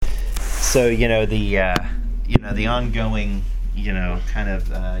So the ongoing, kind of,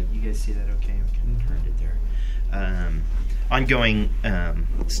 you guys see that okay? I've kind of turned it there. Ongoing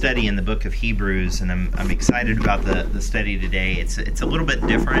study in the book of Hebrews, and I'm excited about the study today. It's a little bit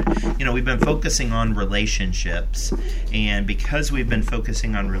different. We've been focusing on relationships, and because we've been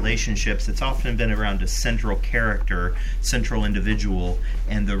focusing on relationships, it's often been around a central character, central individual,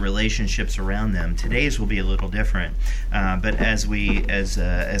 and the relationships around them. Today's will be a little different, but as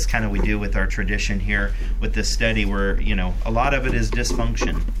kind of we do with our tradition here with this study, where a lot of it is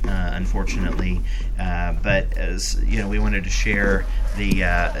dysfunction, unfortunately, but as we wanted to share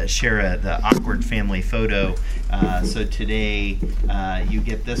the awkward family photo. So today you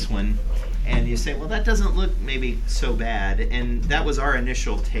get this one, and you say, well, that doesn't look maybe so bad, and that was our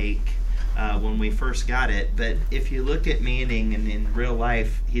initial take when we first got it. But if you look at Manning and in real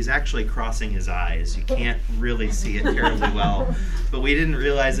life, he's actually crossing his eyes. You can't really see it terribly well, but we didn't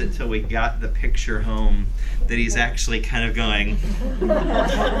realize it till we got the picture home that he's actually kind of going,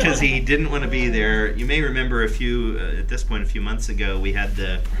 because he didn't want to be there. You may remember at this point a few months ago, we had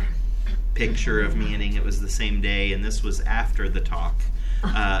the picture of Manning. It was the same day, and this was after the talk.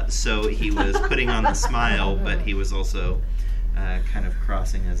 So he was putting on the smile, but he was also kind of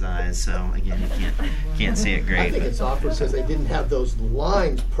crossing his eyes. So again, you can't see it great. I think it's awkward because they didn't have those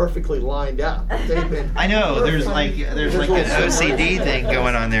lines perfectly lined up. They've been. I know there's like an OCD thing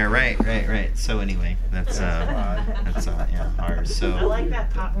going on there. Right. So anyway, that's ours. So I like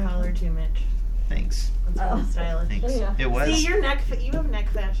that pop collar too, Mitch. Thanks. That's really stylish. Thanks. Yeah. It was. See, you have neck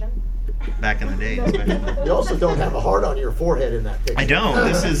fashion. Back in the day, especially. You also don't have a heart on your forehead in that picture. I don't.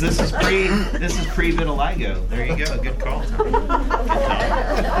 This is pre vitiligo. There you go. Good call, Tom. Good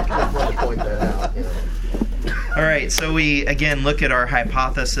I just want to point that out. All right, so we again look at our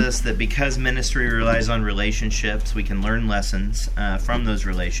hypothesis that because ministry relies on relationships, we can learn lessons from those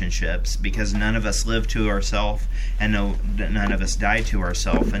relationships, because none of us live to ourselves and none of us die to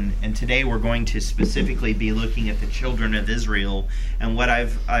ourselves. And today we're going to specifically be looking at the children of Israel and what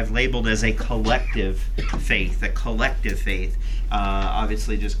I've labeled as a collective faith.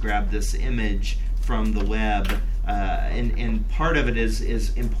 Obviously, just grab this image from the web. And part of it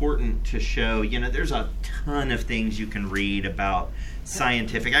is important to show, there's a ton of things you can read about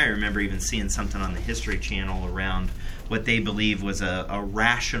scientific. I remember even seeing something on the History Channel around what they believe was a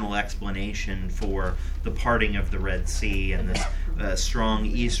rational explanation for the parting of the Red Sea and this strong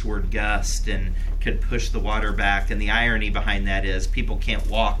eastward gust and could push the water back. And the irony behind that is people can't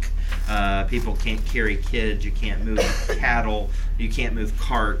walk, people can't carry kids, you can't move cattle, you can't move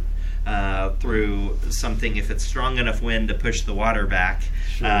cart. Through something, if it's strong enough wind to push the water back,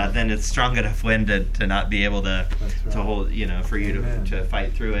 then it's strong enough wind to not be able to hold, for you to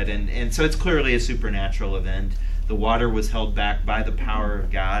fight through it. And so it's clearly a supernatural event. The water was held back by the power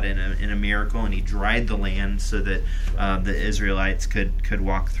of God in a miracle, and he dried the land so that the Israelites could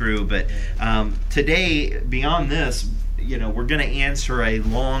walk through. But today, beyond this, we're going to answer a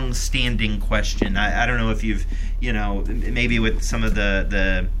long-standing question. I don't know if you've, maybe with some of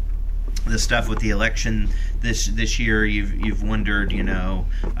the stuff with the election this year, you've wondered,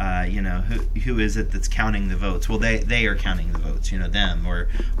 who is it that's counting the votes? Well, they are counting the votes, them, or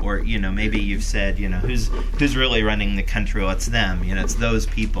maybe you've said, who's really running the country? Well, it's them, it's those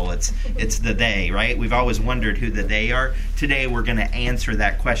people, it's the they, right? We've always wondered who the they are. Today we're going to answer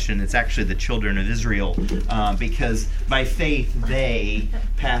that question. It's actually the children of Israel, because by faith they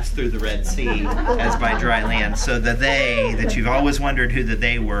passed through the Red Sea as by dry land. So the they that you've always wondered who the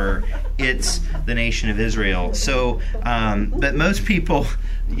they were, it's the nation of Israel. So, but most people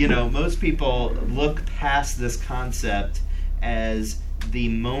look past this concept as the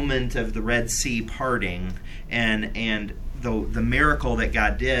moment of the Red Sea parting and the miracle that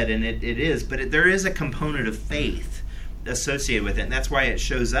God did, and it is, but there is a component of faith associated with it, and that's why it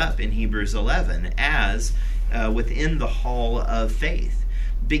shows up in Hebrews 11 as within the hall of faith,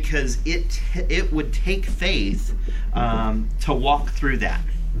 because it would take faith to walk through that.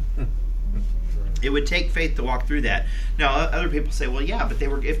 It would take faith to walk through that. Now, other people say, well, yeah, but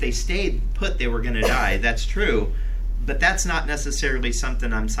if they stayed put, they were going to die. That's true, but that's not necessarily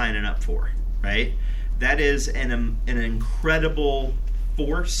something I'm signing up for, right? That is an incredible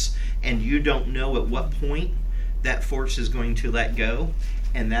force, and you don't know at what point that force is going to let go,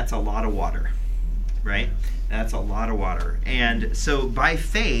 and that's a lot of water, right? That's a lot of water. And so by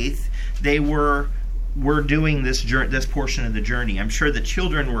faith, they were doing this portion of the journey. I'm sure the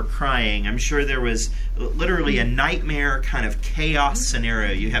children were crying. I'm sure there was literally a nightmare kind of chaos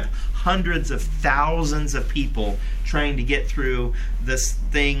scenario. You have hundreds of thousands of people trying to get through this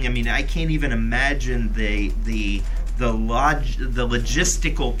thing. I mean, I can't even imagine the the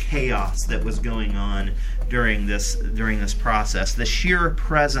logistical chaos that was going on during this process, the sheer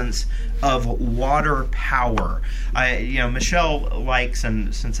presence of water power. Michelle likes,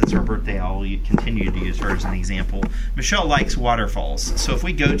 and since it's her birthday, I'll continue to use her as an example. Michelle likes waterfalls. So if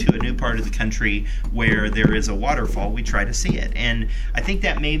we go to a new part of the country where there is a waterfall, we try to see it. And I think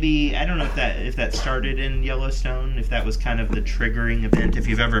that maybe, I don't know if that started in Yellowstone, if that was kind of the triggering event. If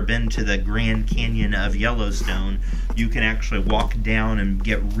you've ever been to the Grand Canyon of Yellowstone, you can actually walk down and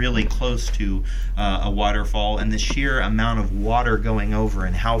get really close to a waterfall, and the sheer amount of water going over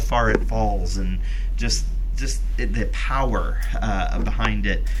and how far it falls, and just the power behind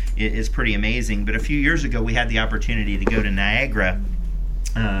it is pretty amazing. But a few years ago, we had the opportunity to go to Niagara,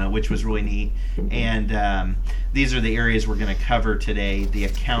 which was really neat. And these are the areas we're going to cover today: the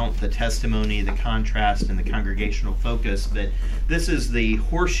account, the testimony, the contrast, and the congregational focus. But this is the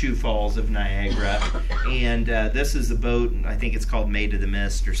Horseshoe Falls of Niagara, and this is the boat, I think it's called Made of the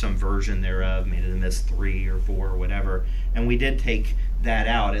Mist, or some version thereof, Made of the Mist 3 or 4 or whatever. And we did take that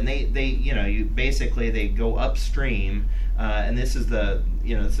out, and they they go upstream, and this is the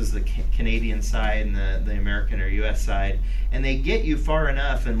Canadian side and the American or U.S. side, and they get you far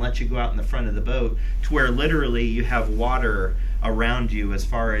enough and let you go out in the front of the boat to where literally you have water around you as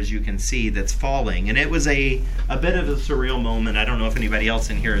far as you can see that's falling. And it was a bit of a surreal moment. I don't know if anybody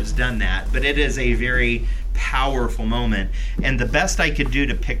else in here has done that, but it is a very powerful moment. And the best I could do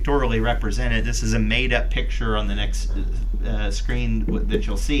to pictorially represent it, this is a made-up picture on the next screen that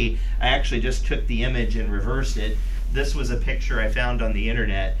you'll see. I actually just took the image and reversed it. This was a picture I found on the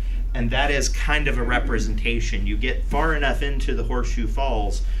internet, and that is kind of a representation. You get far enough into the Horseshoe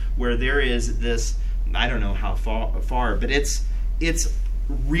Falls where there is this, I don't know how far, but it's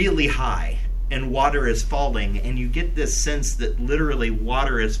really high, and water is falling, and you get this sense that literally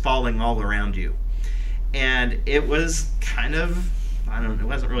water is falling all around you. And it was kind of, it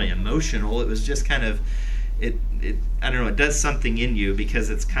wasn't really emotional. It was just kind of, it does something in you because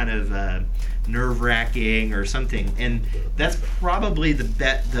it's kind of nerve-wracking or something. And that's probably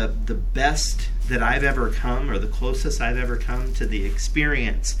the best that I've ever come, or the closest I've ever come to the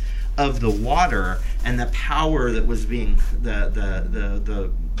experience of the water and the power that was being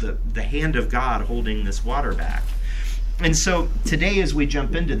the hand of God holding this water back. And so today, as we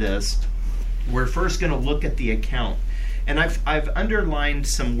jump into this, we're first going to look at the account, and I've underlined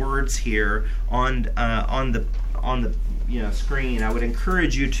some words here on the screen. I would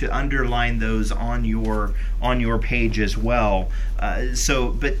encourage you to underline those on your page as well. And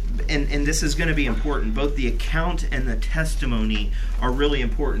this is going to be important. Both the account and the testimony are really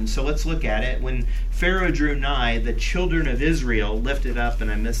important. So let's look at it. When Pharaoh drew nigh, the children of Israel lifted up,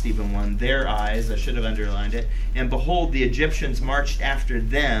 and I missed even one, their eyes, I should have underlined it, and behold, the Egyptians marched after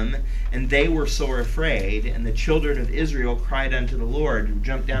them, and they were sore afraid, and the children of Israel cried unto the Lord.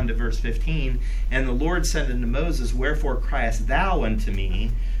 Jump down to verse 15, and the Lord said unto Moses, wherefore criest thou unto me?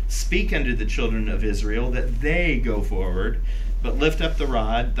 Speak unto the children of Israel that they go forward, but lift up thy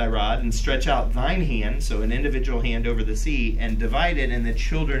rod, and stretch out thine hand, so an individual hand over the sea, and divide it, and the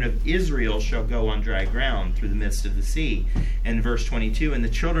children of Israel shall go on dry ground through the midst of the sea. And verse 22, and the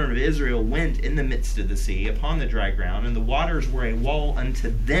children of Israel went in the midst of the sea upon the dry ground, and the waters were a wall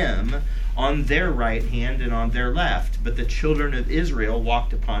unto them on their right hand and on their left. But the children of Israel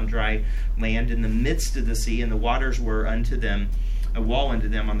walked upon dry land in the midst of the sea, and the waters were unto them a wall unto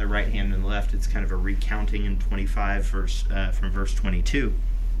them on the right hand and the left. It's kind of a recounting in 25 from verse 22.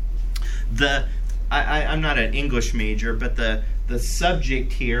 I'm not an English major, but the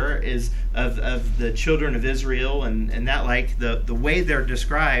subject here is of the children of Israel, and that, like, the way they're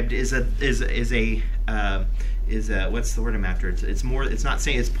described is a what's the word I'm after? It's more. It's not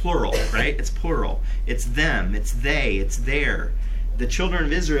saying it's plural, right? It's plural. It's them. It's they. It's their. The children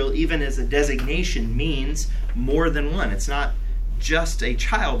of Israel, even as a designation, means more than one. It's not just a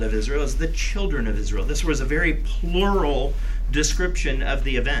child of Israel, it's the children of Israel. This was a very plural description of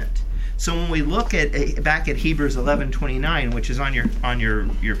the event. So when we look at back at Hebrews 11:29, which is on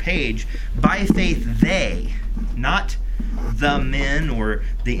your page, by faith they, not the men or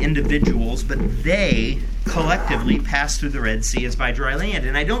the individuals, but they collectively passed through the Red Sea as by dry land.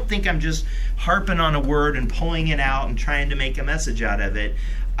 And I don't think I'm just harping on a word and pulling it out and trying to make a message out of it.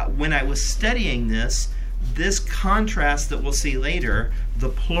 When I was studying this contrast that we'll see later, the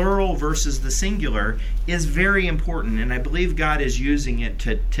plural versus the singular, is very important, and I believe God is using it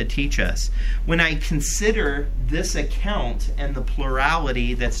to teach us. When I consider this account and the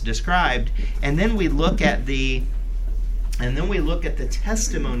plurality that's described, and then we look at the And then we look at the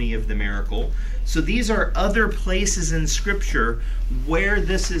testimony of the miracle. So these are other places in Scripture where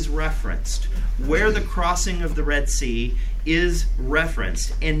this is referenced, where the crossing of the Red Sea is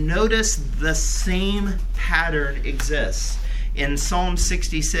referenced. And notice the same pattern exists. In Psalm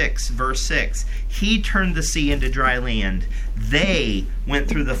 66, verse 6, He turned the sea into dry land. They went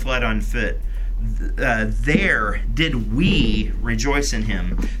through the flood on foot. There did we rejoice in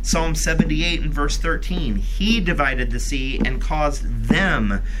Him. Psalm 78 and verse 13, He divided the sea and caused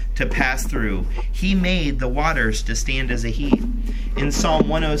them to pass through. He made the waters to stand as a heap. In Psalm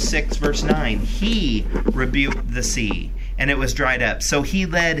 106 verse 9, He rebuked the sea and it was dried up. So He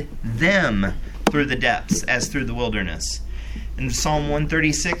led them through the depths as through the wilderness. In Psalm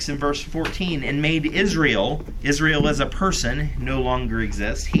 136 and verse 14, and made Israel as a person, no longer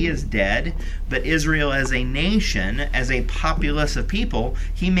exists. He is dead. But Israel as a nation, as a populace of people,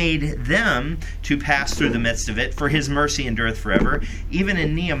 He made them to pass through the midst of it, for His mercy endureth forever. Even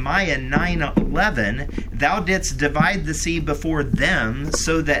in Nehemiah 9:11, Thou didst divide the sea before them,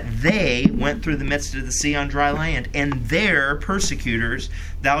 so that they went through the midst of the sea on dry land, and their persecutors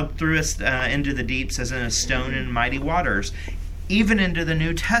Thou threwest into the deeps as in a stone in mighty waters. Even into the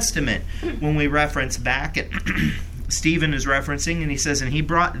New Testament, when we reference back at Stephen is referencing, and he says, and He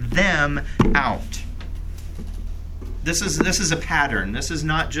brought them out. This is a pattern. This is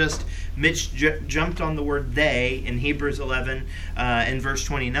not just Mitch jumped on the word they in Hebrews 11 in verse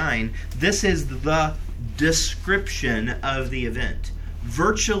 29. This is the description of the event.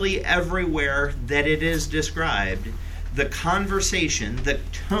 Virtually everywhere that it is described, the conversation, the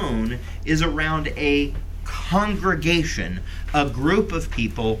tone is around a congregation, a group of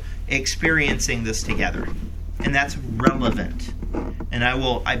people experiencing this together. And that's relevant. And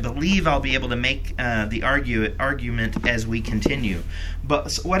I believe I'll be able to make the argument as we continue.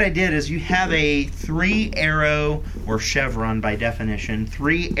 But what I did is you have a 3-arrow, or chevron by definition,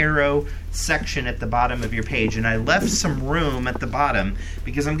 3-arrow section at the bottom of your page. And I left some room at the bottom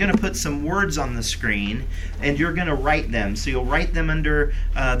because I'm going to put some words on the screen and you're going to write them. So you'll write them under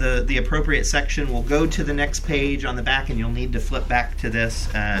the appropriate section. We'll go to the next page on the back and you'll need to flip back to this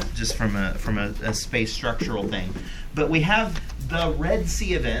just from a space structural thing. But we have the Red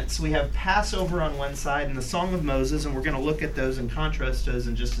Sea events. We have Passover on one side and the Song of Moses, and we're going to look at those and contrast those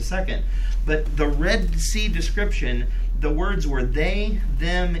in just a second. But the Red Sea description, the words were they,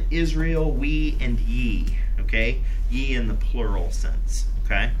 them, Israel, we, and ye. Okay? Ye in the plural sense.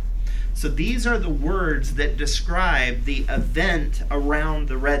 Okay? So these are the words that describe the event around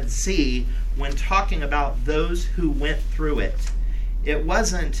the Red Sea when talking about those who went through it. It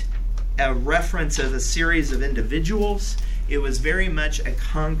wasn't a reference of a series of individuals. It was very much a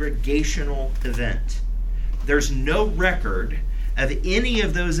congregational event. There's no record of any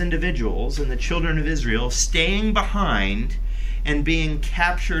of those individuals and the children of Israel staying behind and being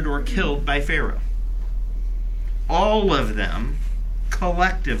captured or killed by Pharaoh. All of them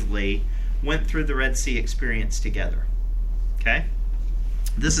collectively went through the Red Sea experience together. Okay?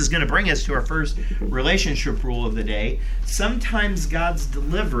 This is going to bring us to our first relationship rule of the day. Sometimes God's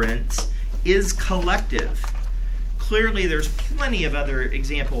deliverance is collective. Clearly, there's plenty of other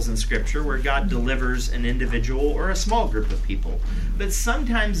examples in Scripture where God delivers an individual or a small group of people. But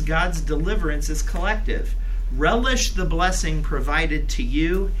sometimes God's deliverance is collective. Relish the blessing provided to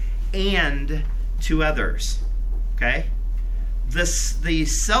you and to others. Okay? The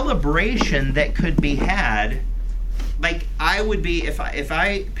celebration that could be had, like I would be, if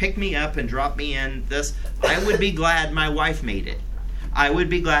I pick me up and drop me in this, I would be glad my wife made it. I would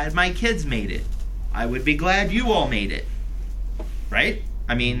be glad my kids made it. I would be glad you all made it. Right?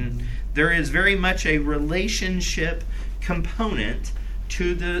 I mean, there is very much a relationship component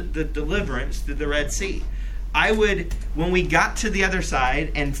to the deliverance through the Red Sea. I would, when we got to the other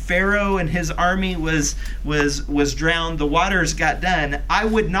side and Pharaoh and his army was drowned, the waters got done, I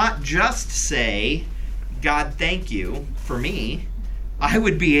would not just say, God, thank you for me. I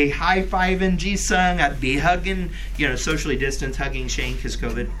would be a high-fiving Ji-Sung. I'd be hugging, socially distanced, hugging Shane because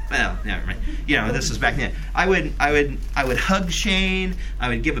COVID. Well, never mind. This was back then. I would hug Shane. I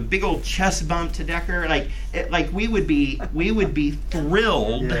would give a big old chest bump to Decker. We would be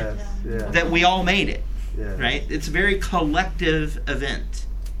thrilled that we all made it. Yes. Right? It's a very collective event.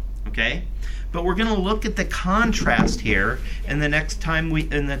 Okay? But we're going to look at the contrast here in the next time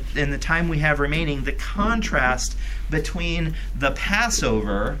in the time we have remaining, the contrast between the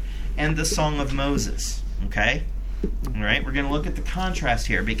Passover and the Song of Moses. Okay? All right, we're going to look at the contrast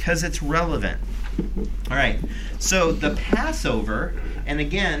here because it's relevant. All right, so the Passover, and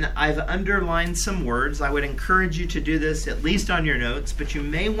again, I've underlined some words. I would encourage you to do this at least on your notes, but you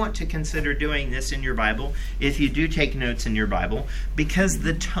may want to consider doing this in your Bible if you do take notes in your Bible, because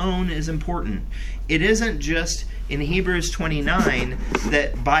the tone is important. It isn't just in Hebrews 29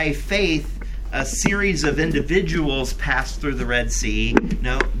 that by faith a series of individuals passed through the Red Sea.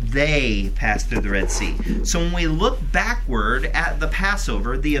 No, they passed through the Red Sea. So when we look backward at the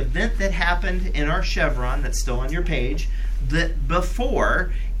Passover, the event that happened in our chevron that's still on your page, that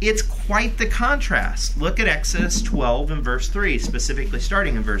before, it's quite the contrast. Look at Exodus 12 and verse 3, specifically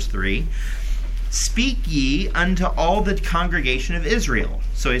starting in verse 3. Speak ye unto all the congregation of Israel.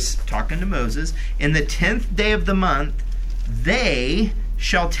 So he's talking to Moses. In the 10th day of the month, they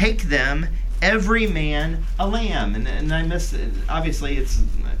shall take them every man a lamb. And I missed it. Obviously, it's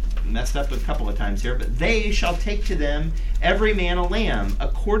messed up a couple of times here, but they shall take to them every man a lamb,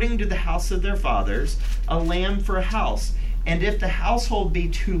 according to the house of their fathers, a lamb for a house. And if the household be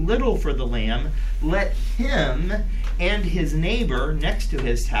too little for the lamb, let him and his neighbor next to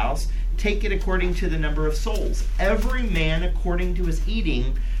his house take it according to the number of souls. Every man according to his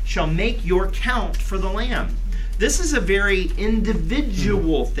eating shall make your count for the lamb. This is a very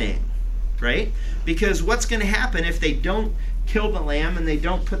individual thing, right? Because what's going to happen if they don't kill the lamb and they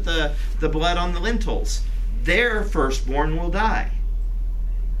don't put the blood on the lintels? Their firstborn will die.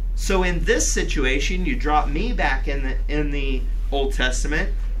 So in this situation, you drop me back in the Old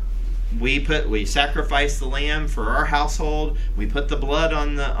Testament. We sacrifice the lamb for our household. We put the blood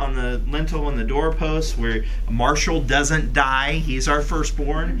on the lintel and the doorpost where Marshall doesn't die. He's our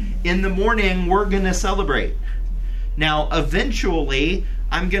firstborn. In the morning, we're going to celebrate. Now, eventually,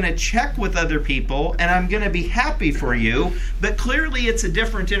 I'm going to check with other people and I'm going to be happy for you, but clearly it's a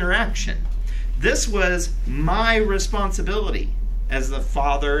different interaction. This was my responsibility as the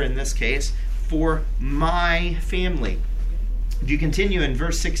father, in this case, for my family. You continue in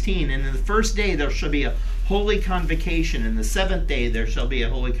verse 16, and in the first day there shall be a holy convocation, and the seventh day there shall be a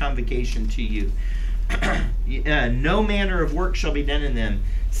holy convocation to you. No manner of work shall be done in them,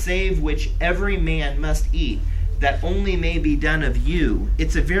 save which every man must eat, that only may be done of you.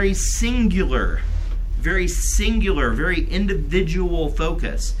 It's a very singular, very individual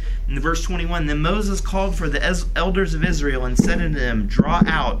focus. In verse 21, then Moses called for the elders of Israel and said unto them, draw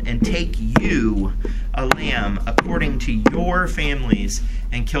out and take you a lamb according to your families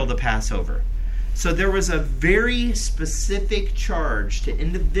and kill the Passover. So there was a very specific charge to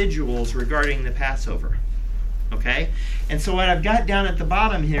individuals regarding the Passover. Okay? And so what I've got down at the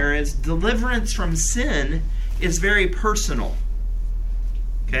bottom here is deliverance from sin is very personal.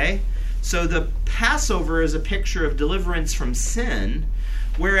 Okay? So the Passover is a picture of deliverance from sin,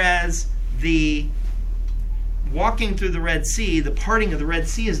 whereas the walking through the Red Sea, the parting of the Red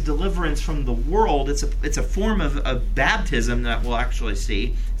Sea, is deliverance from the world. It's a form of baptism that we'll actually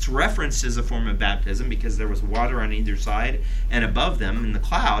see. It's referenced as a form of baptism because there was water on either side and above them in the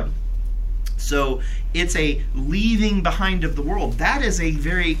cloud. So it's a leaving behind of the world. That is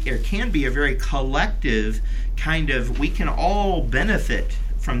can be a very collective kind of, we can all benefit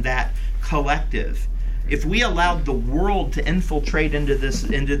from that collective. If we allowed the world to infiltrate into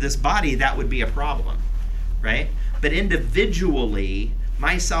this body, that would be a problem, right? But individually,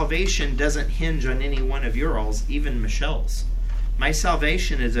 my salvation doesn't hinge on any one of your alls, even Michelle's. My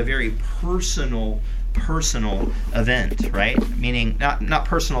salvation is a very personal event, right? Meaning not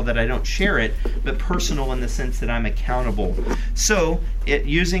personal that I don't share it, but personal in the sense that I'm accountable. So,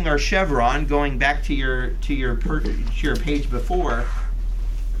 using our chevron, going back to your page before,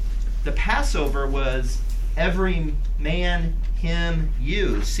 the Passover was every man, him,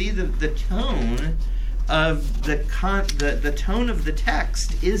 you. See, the tone of the tone of the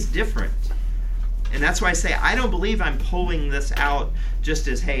text is different. And that's why I say I don't believe I'm pulling this out just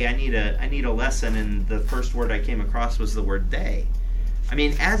as, hey, I need a lesson, and the first word I came across was the word they. I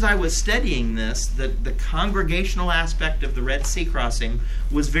mean, as I was studying this, the congregational aspect of the Red Sea crossing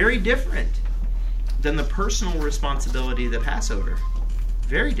was very different than the personal responsibility of the Passover.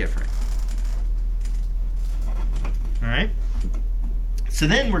 Very different. All right? So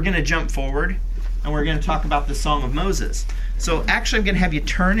then we're going to jump forward, and we're going to talk about the Song of Moses. So actually, I'm going to have you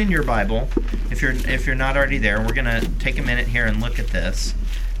turn in your Bible, if you're not already there. We're going to take a minute here and look at this,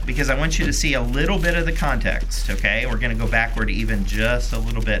 because I want you to see a little bit of the context, okay? We're going to go backward even just a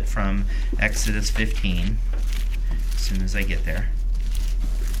little bit from Exodus 15, as soon as I get there.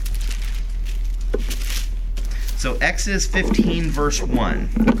 So Exodus 15, verse 1,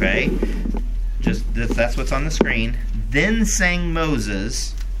 okay? That's what's on the screen. Then sang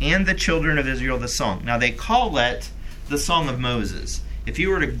Moses and the children of Israel the song. Now they call it the Song of Moses. If you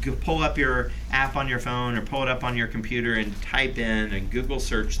were to pull up your app on your phone or pull it up on your computer and type in and Google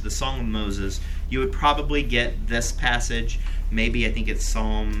search the Song of Moses, you would probably get this passage. Maybe I think it's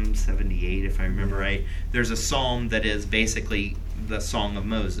Psalm 78 if I remember right. There's a psalm that is basically the Song of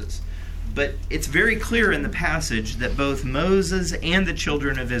Moses. But it's very clear in the passage that both Moses and the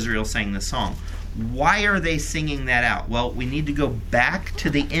children of Israel sang the song. Why are they singing that out? Well, we need to go back to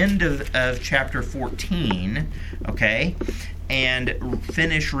the end of chapter 14, okay, and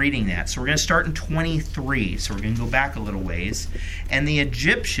finish reading that. So we're going to start in 23. So we're going to go back a little ways. And the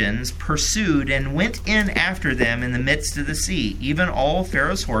Egyptians pursued and went in after them in the midst of the sea, even all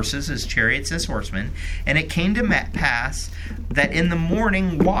Pharaoh's horses, his chariots, his horsemen. And it came to pass that in the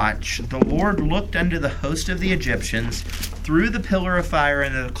morning watch the Lord looked unto the host of the Egyptians through the pillar of fire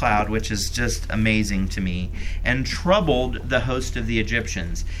and the cloud, which is just amazing to me, and troubled the host of the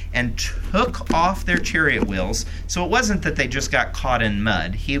Egyptians, and took off their chariot wheels. So it wasn't that they just got caught in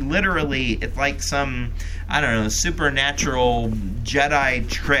mud. He literally, it's like some, I don't know, supernatural Jedi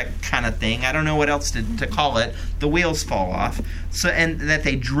trick kind of thing. I don't know what else to call it. The wheels fall off. So, and that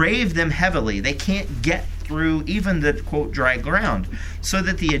they drave them heavily. They can't get through even the, quote, dry ground. So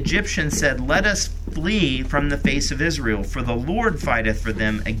that the Egyptians said, let us flee from the face of Israel, for the Lord fighteth for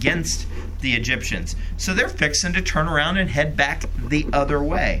them against the Egyptians. So they're fixing to turn around and head back the other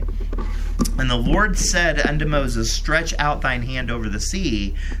way. And the Lord said unto Moses, stretch out thine hand over the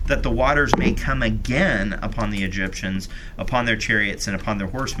sea, that the waters may come again upon the Egyptians, upon their chariots, and upon their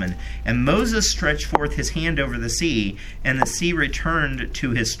horsemen. And Moses stretched forth his hand over the sea, and the sea returned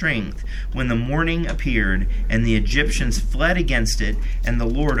to his strength, when the morning appeared, and the Egyptians fled against it, and the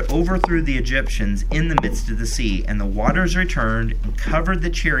Lord overthrew the Egyptians in the midst of the sea. And the waters returned, and covered the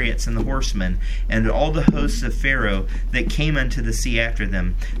chariots and the horsemen, and all the hosts of Pharaoh that came unto the sea after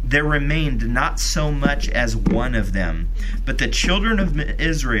them. There remained not so much as one of them. But the children of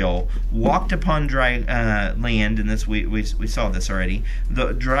Israel walked upon dry land, and this we saw this already,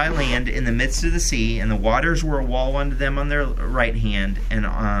 the dry land in the midst of the sea, and the waters were a wall unto them on their right hand and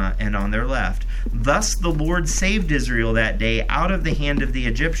on their left. Thus the Lord saved Israel that day out of the hand of the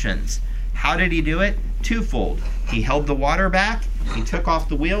Egyptians. How did he do it? Twofold. He held the water back, he took off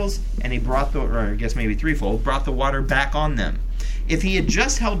the wheels, and he brought or I guess maybe threefold, brought the water back on them. If he had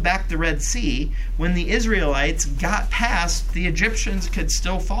just held back the Red Sea, when the Israelites got past, the Egyptians could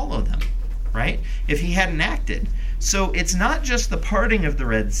still follow them, right? If he hadn't acted. So it's not just the parting of the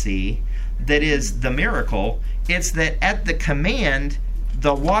Red Sea that is the miracle, it's that at the command,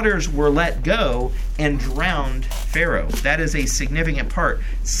 the waters were let go and drowned Pharaoh. That is a significant part.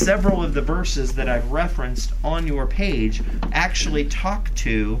 Several of the verses that I've referenced on your page actually talk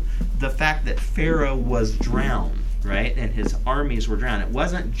to the fact that Pharaoh was drowned, right? And his armies were drowned. It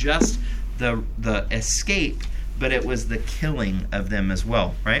wasn't just the escape, but it was the killing of them as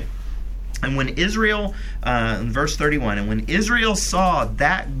well, right? And when Israel, in verse 31, and when Israel saw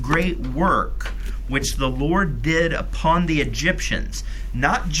that great work which the Lord did upon the Egyptians,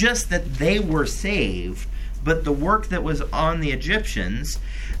 not just that they were saved, but the work that was on the Egyptians,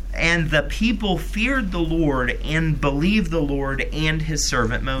 and the people feared the Lord and believed the Lord and his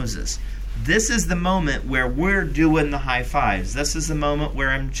servant Moses. This is the moment where we're doing the high fives. This is the moment where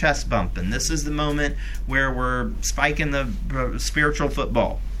I'm chest bumping. This is the moment where we're spiking the spiritual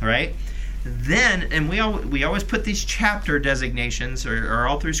football, right? Then, and we always put these chapter designations or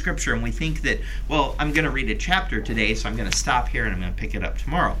all through Scripture, and we think that, well, I'm going to read a chapter today, so I'm going to stop here and I'm going to pick it up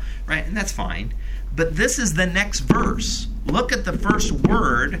tomorrow, right? And that's fine. But this is the next verse. Look at the first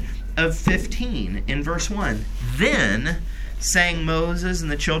word of 15 in verse 1. Then sang Moses and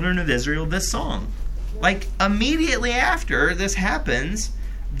the children of Israel this song. Like immediately after this happens,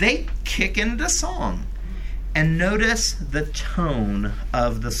 they kick into song. And notice the tone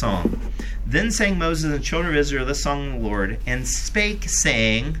of the song. Then sang Moses and the children of Israel this song of the Lord, and spake,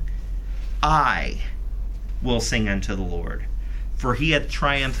 saying, I will sing unto the Lord, for he hath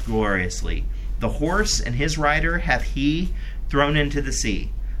triumphed gloriously. The horse and his rider hath he thrown into the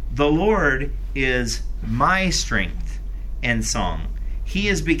sea. The Lord is my strength and song. He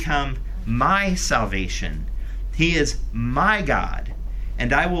is become my salvation. He is my God,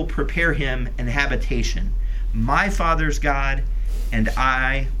 and I will prepare him an habitation. My Father's God, and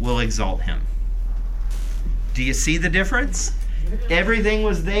I will exalt him. Do you see the difference? Everything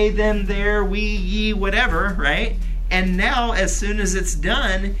was they, them, their, we, ye, whatever, right? And now, as soon as it's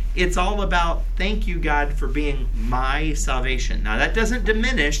done, it's all about, thank you, God, for being my salvation. Now, that doesn't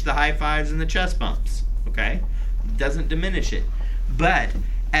diminish the high fives and the chest bumps, okay? It doesn't diminish it. But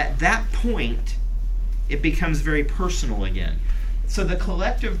at that point, it becomes very personal again. So the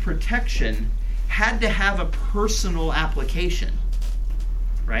collective protection had to have a personal application,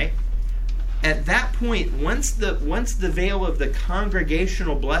 right? At that point, once the veil of the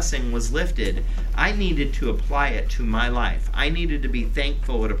congregational blessing was lifted, I needed to apply it to my life. I needed to be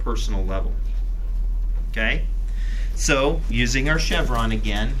thankful at a personal level. Okay? So, using our chevron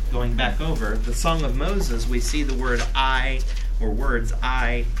again, going back over, the Song of Moses, we see the word I, or words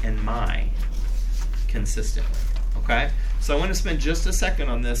I and my, consistently. Okay? So I want to spend just a second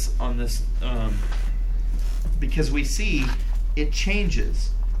on this, because we see it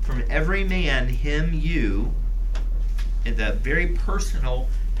changes from every man, him, you, in the very personal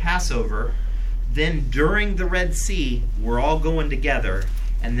Passover. Then during the Red Sea, we're all going together,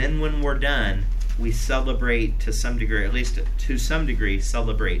 and then when we're done, we celebrate to some degree, at least to some degree,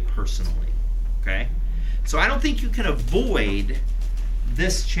 celebrate personally. Okay? So I don't think you can avoid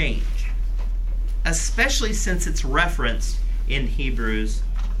this change, especially since it's referenced in Hebrews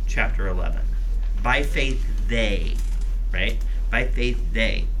chapter 11. By faith they, right? By faith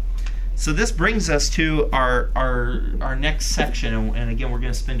they. So this brings us to our next section, and again, we're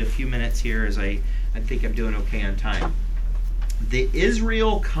going to spend a few minutes here as I think I'm doing okay on time. The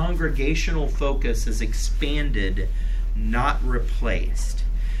Israel congregational focus is expanded, not replaced.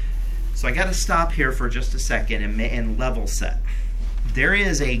 So I got to stop here for just a second and level set. There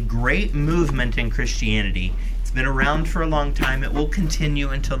is a great movement in Christianity. It's been around for a long time. It will continue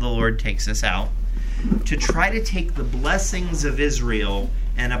until the Lord takes us out, to try to take the blessings of Israel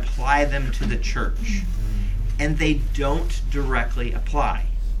and apply them to the church. And they don't directly apply.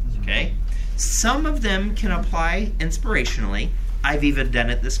 Okay? Some of them can apply inspirationally. I've even done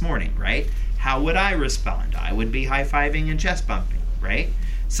it this morning, right? How would I respond? I would be high-fiving and chest bumping, right?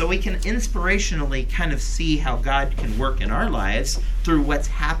 So we can inspirationally kind of see how God can work in our lives through what's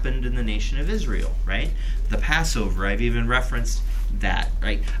happened in the nation of Israel, right? The Passover, I've even referenced that,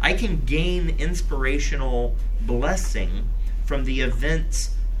 right? I can gain inspirational blessing from the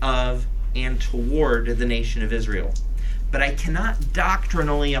events of and toward the nation of Israel, but I cannot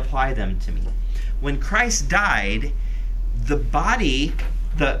doctrinally apply them to me. When Christ died, the body,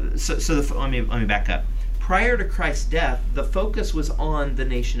 let me back up. Prior to Christ's death, the focus was on the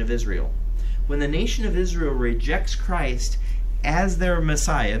nation of Israel. When the nation of Israel rejects Christ as their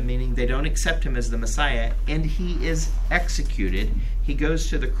Messiah, meaning they don't accept him as the Messiah, and he is executed, he goes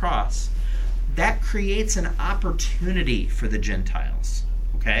to the cross, that creates an opportunity for the Gentiles.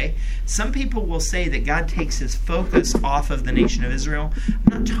 Okay? Some people will say that God takes his focus off of the nation of Israel.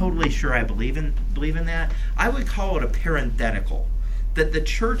 I'm not totally sure I believe in that. I would call it a parenthetical. That the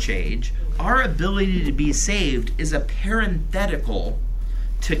church age, our ability to be saved, is a parenthetical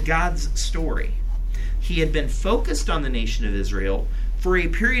to God's story. He had been focused on the nation of Israel. For a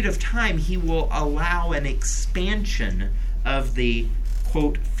period of time, he will allow an expansion of the,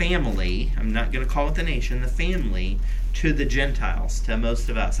 quote, family, I'm not going to call it the nation, the family, to the Gentiles, to most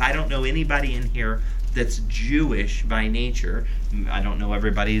of us. I don't know anybody in here that's Jewish by nature. I don't know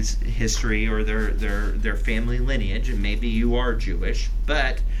everybody's history or their family lineage, and maybe you are Jewish,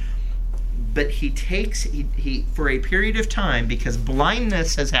 but he for a period of time, because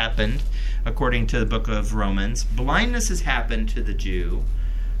blindness has happened, according to the book of Romans, blindness has happened to the Jew,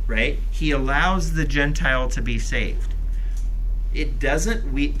 right? He allows the Gentile to be saved.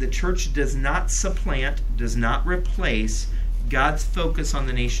 The church does not supplant, does not replace God's focus on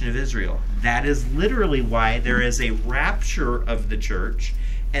the nation of Israel. That is literally why there is a rapture of the church,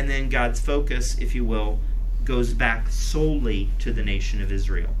 and then God's focus, if you will, goes back solely to the nation of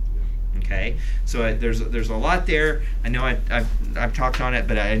Israel. Okay, so there's a lot there. I know I've talked on it,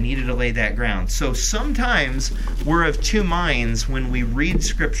 but I needed to lay that ground. So sometimes we're of two minds when we read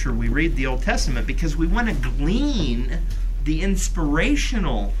Scripture, we read the Old Testament, because we want to glean the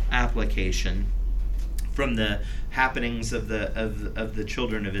inspirational application from the happenings of the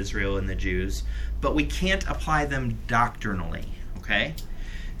children of Israel and the Jews, but we can't apply them doctrinally. Okay,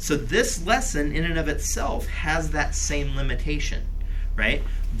 so this lesson in and of itself has that same limitation, right?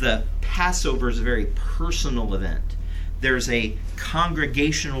 The Passover is a very personal event. There's a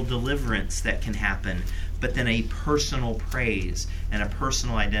congregational deliverance that can happen, but then a personal praise and a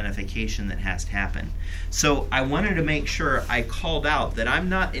personal identification that has to happen. So I wanted to make sure I called out that I'm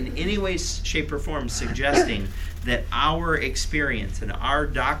not in any way, shape, or form suggesting that our experience and our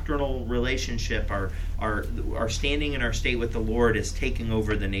doctrinal relationship, our standing in our state with the Lord, is taking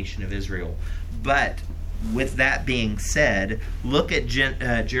over the nation of Israel. But with that being said, look at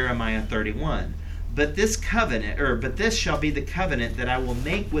Jeremiah 31. But this shall be the covenant that I will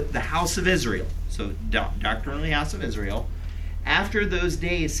make with the house of Israel. So doctrinally, house of Israel. After those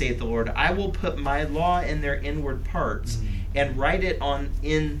days, saith the Lord, I will put my law in their inward parts, and write it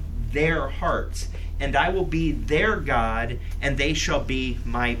in their hearts. And I will be their God, and they shall be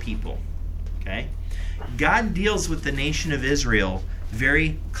my people. Okay? God deals with the nation of Israel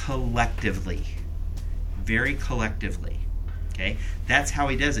very collectively. Very collectively. Okay? That's how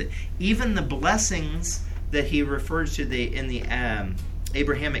he does it. Even the blessings that he refers to in the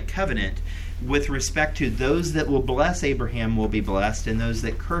Abrahamic covenant, with respect to those that will bless Abraham will be blessed, and those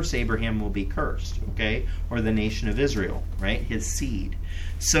that curse Abraham will be cursed, okay? Or the nation of Israel, right? His seed.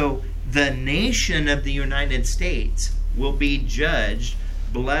 So the nation of the United States will be judged,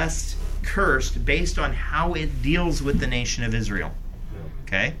 blessed, cursed, based on how it deals with the nation of Israel.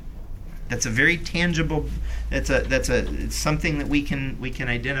 Okay? That's a very tangible, it's something that we can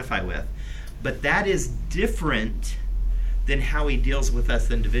identify with. But that is different than how he deals with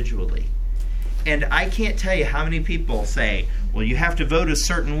us individually. And I can't tell you how many people say, well, you have to vote a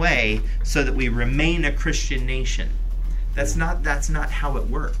certain way so that we remain a Christian nation. That's not how it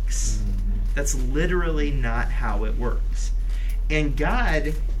works. That's literally not how it works. And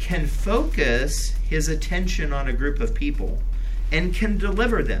God can focus his attention on a group of people and can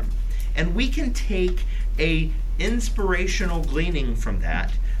deliver them. And we can take a inspirational gleaning from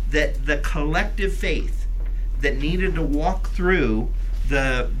that the collective faith that needed to walk through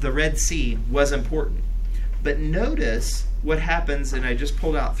the Red Sea was important. But notice what happens, and I just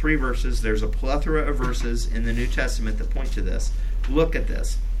pulled out 3 verses. There's a plethora of verses in the New Testament that point to this. Look at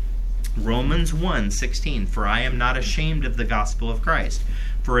this. Romans 1:16, for I am not ashamed of the gospel of Christ,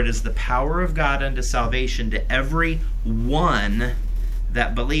 for it is the power of God unto salvation to every one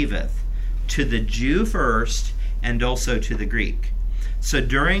that believeth, to the Jew first, and also to the Greek. So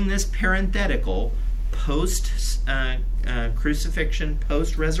during this parenthetical, post-crucifixion,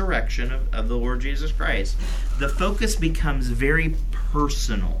 post-resurrection of the Lord Jesus Christ, the focus becomes very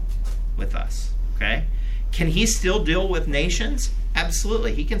personal with us. Okay? Can he still deal with nations?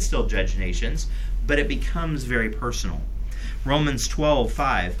 Absolutely. He can still judge nations, but it becomes very personal. Romans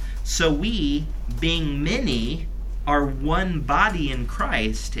 12:5. So we, being many, are one body in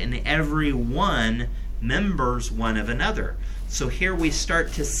Christ, and every one members one of another. So here we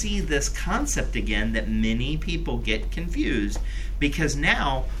start to see this concept again that many people get confused, because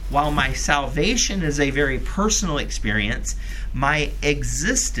now, while my salvation is a very personal experience, my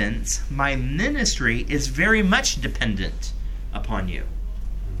existence, my ministry is very much dependent upon you.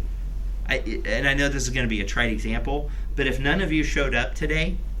 And I know this is going to be a trite example, but if none of you showed up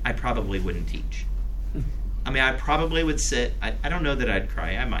today, I probably wouldn't teach. I mean, I probably would sit, I don't know that I'd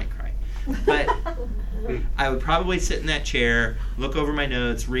cry, I might cry, but I would probably sit in that chair, look over my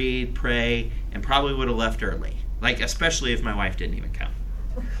notes, read, pray, and probably would have left early. Like, especially if my wife didn't even come.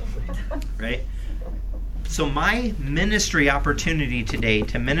 Right? So my ministry opportunity today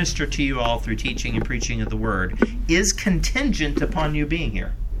to minister to you all through teaching and preaching of the Word is contingent upon you being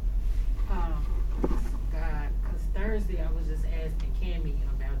here. God, because Thursday I was just asking Cammie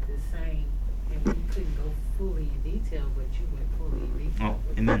about this same, and we couldn't go fully in detail, but you went fully in detail.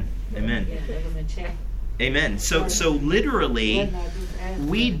 Oh, amen. Amen. Yeah, that was in chat. Amen. So literally,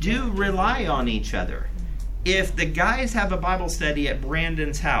 we do rely on each other. If the guys have a Bible study at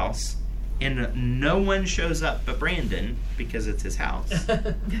Brandon's house and no one shows up but Brandon because it's his house,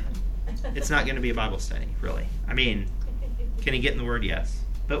 it's not going to be a Bible study, really. I mean, can he get in the Word? Yes.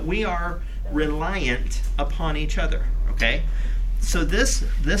 But we are reliant upon each other, okay? So this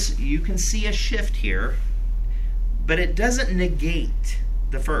you can see a shift here, but it doesn't negate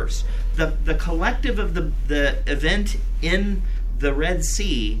the first. The collective of the event in the Red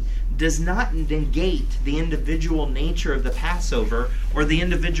Sea does not negate the individual nature of the Passover or the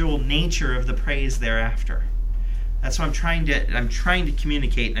individual nature of the praise thereafter. That's what I'm trying to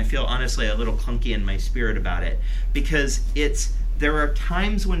communicate, and I feel honestly a little clunky in my spirit about it, because there are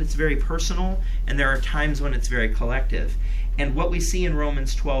times when it's very personal and there are times when it's very collective. And what we see in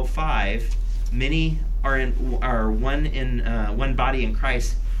Romans 12:5, many are one body in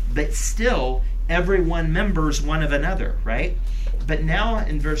Christ, but still everyone members one of another, right? But now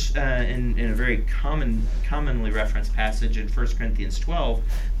in a very commonly referenced passage in 1 Corinthians 12,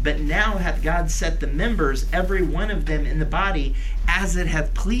 but now hath God set the members, every one of them in the body, as it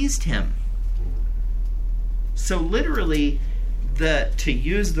hath pleased him. So literally, to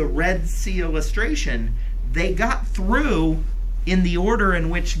use the Red Sea illustration, they got through in the order in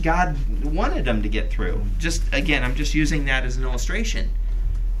which God wanted them to get through. Just again, I'm just using that as an illustration.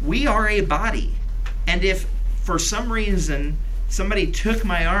 We are a body, and if for some reason somebody took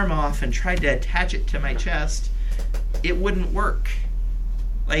my arm off and tried to attach it to my chest, it wouldn't work.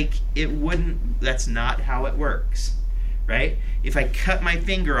 That's not how it works, right? If I cut my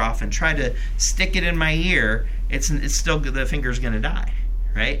finger off and try to stick it in my ear it's still the finger's going to die,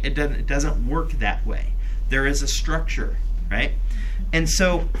 right? It doesn't work that way. There is a structure, right? And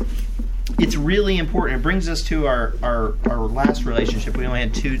so it's really important. It brings us to our last relationship. We only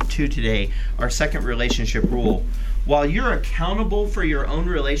had two today. Our second relationship rule. While you're accountable for your own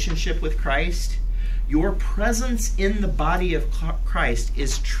relationship with Christ, your presence in the body of Christ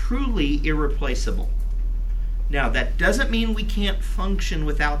is truly irreplaceable. Now, that doesn't mean we can't function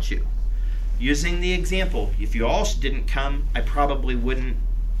without you. Using the example, if you all didn't come, I probably wouldn't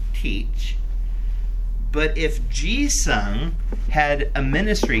teach. But if Jisung had a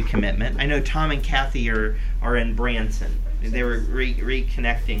ministry commitment, I know Tom and Kathy are in Branson. They were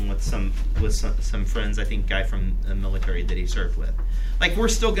reconnecting with some friends, I think guy from the military that he served with. Like, we're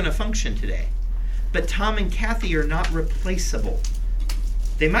still going to function today. But Tom and Kathy are not replaceable.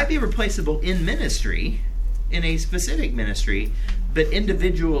 They might be replaceable in ministry, in a specific ministry, but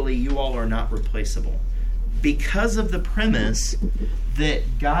individually you all are not replaceable. Because of the premise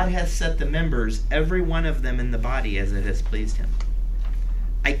that God has set the members, every one of them in the body as it has pleased him.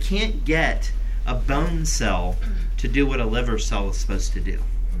 I can't get a bone cell to do what a liver cell is supposed to do.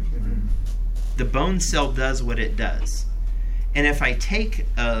 The bone cell does what it does. And if I take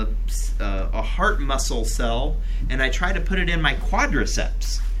a heart muscle cell and I try to put it in my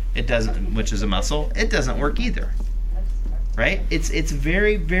quadriceps, it doesn't, which is a muscle, it doesn't work either. Right? It's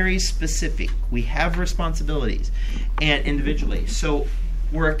very, very specific. We have responsibilities and individually. So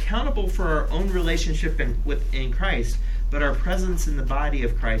we're accountable for our own relationship in Christ, but our presence in the body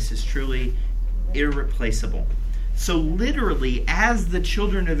of Christ is truly irreplaceable. So literally, as the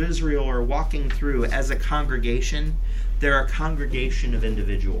children of Israel are walking through as a congregation, they're a congregation of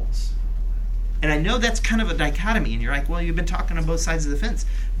individuals. And I know that's kind of a dichotomy, and you're like, well, you've been talking on both sides of the fence,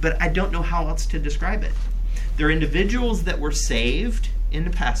 but I don't know how else to describe it. They're individuals that were saved in the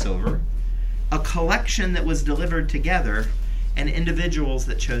Passover, a collection that was delivered together, and individuals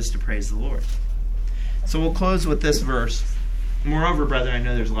that chose to praise the Lord. So we'll close with this verse. Moreover, brethren, I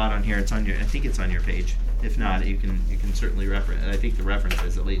know there's a lot on here. I think it's on your page. If not, you can certainly reference. I think the reference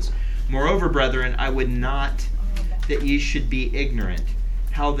is at least. Moreover, brethren, I would not that ye should be ignorant,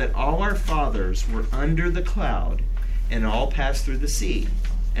 how that all our fathers were under the cloud, and all passed through the sea,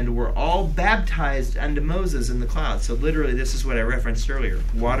 and were all baptized unto Moses in the cloud. So literally, this is what I referenced earlier.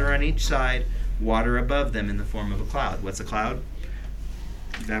 Water on each side, water above them in the form of a cloud. What's a cloud?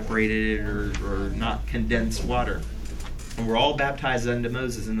 Evaporated or not condensed water. And we're all baptized unto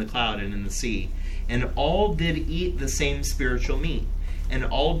Moses in the cloud and in the sea. And all did eat the same spiritual meat, and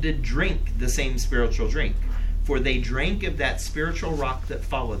all did drink the same spiritual drink. For they drank of that spiritual rock that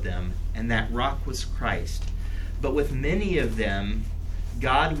followed them, and that rock was Christ. But with many of them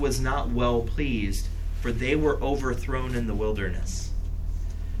God was not well pleased, for they were overthrown in the wilderness.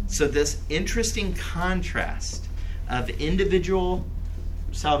 So this interesting contrast of individual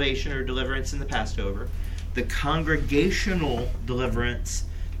salvation or deliverance in the Passover, the congregational deliverance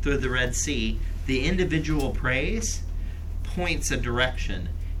through the Red Sea, the individual praise points a direction.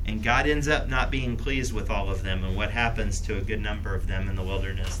 And God ends up not being pleased with all of them. And what happens to a good number of them in the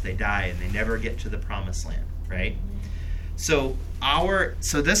wilderness? They die and they never get to the promised land, right? So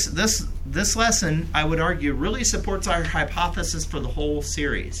this lesson, I would argue, really supports our hypothesis for the whole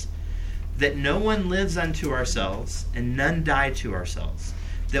series. That no one lives unto ourselves and none die to ourselves.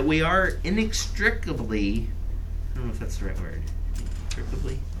 That we are inextricably, I don't know if that's the right word,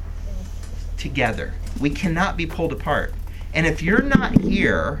 inextricably together. We cannot be pulled apart. And if you're not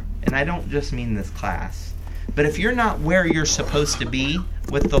here, and I don't just mean this class, but if you're not where you're supposed to be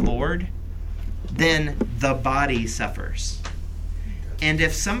with the Lord, then the body suffers. And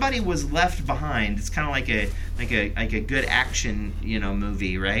if somebody was left behind, it's kind of like a good action,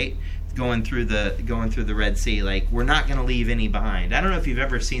 movie, right? Going through the Red Sea, like we're not going to leave any behind. I don't know if you've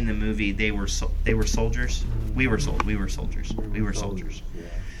ever seen the movie They Were Soldiers. We were soldiers.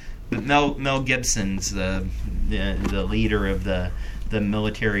 But Mel Gibson's the leader of the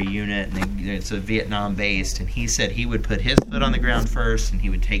military unit, and it's a Vietnam based, and he said he would put his foot on the ground first, and he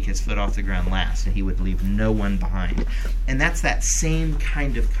would take his foot off the ground last, and he would leave no one behind. And that's that same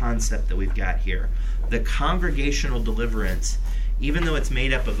kind of concept that we've got here. The congregational deliverance, even though it's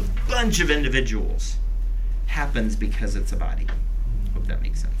made up of a bunch of individuals, happens because it's a body. Hope that that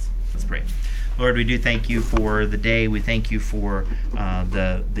makes sense. Let's pray. Lord, we do thank you for the day. We thank you for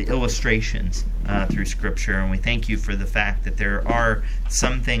the illustrations through Scripture, and we thank you for the fact that there are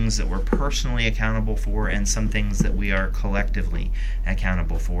some things that we're personally accountable for and some things that we are collectively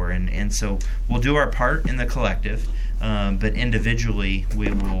accountable for. And so we'll do our part in the collective, but individually we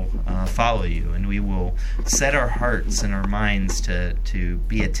will follow you, and we will set our hearts and our minds to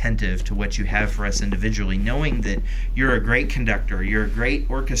be attentive to what you have for us individually, knowing that you're a great conductor, you're a great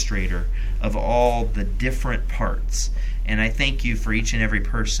orchestrator of all the different parts. And I thank you for each and every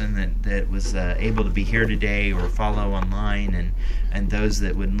person that was able to be here today or follow online, and those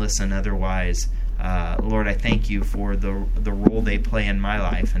that would listen otherwise. Lord, I thank you for the role they play in my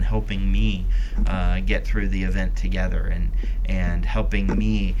life and helping me get through the event together and helping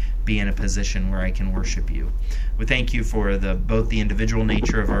me be in a position where I can worship you. We thank you for both the individual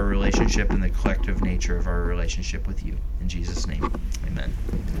nature of our relationship and the collective nature of our relationship with you. In Jesus' name, amen.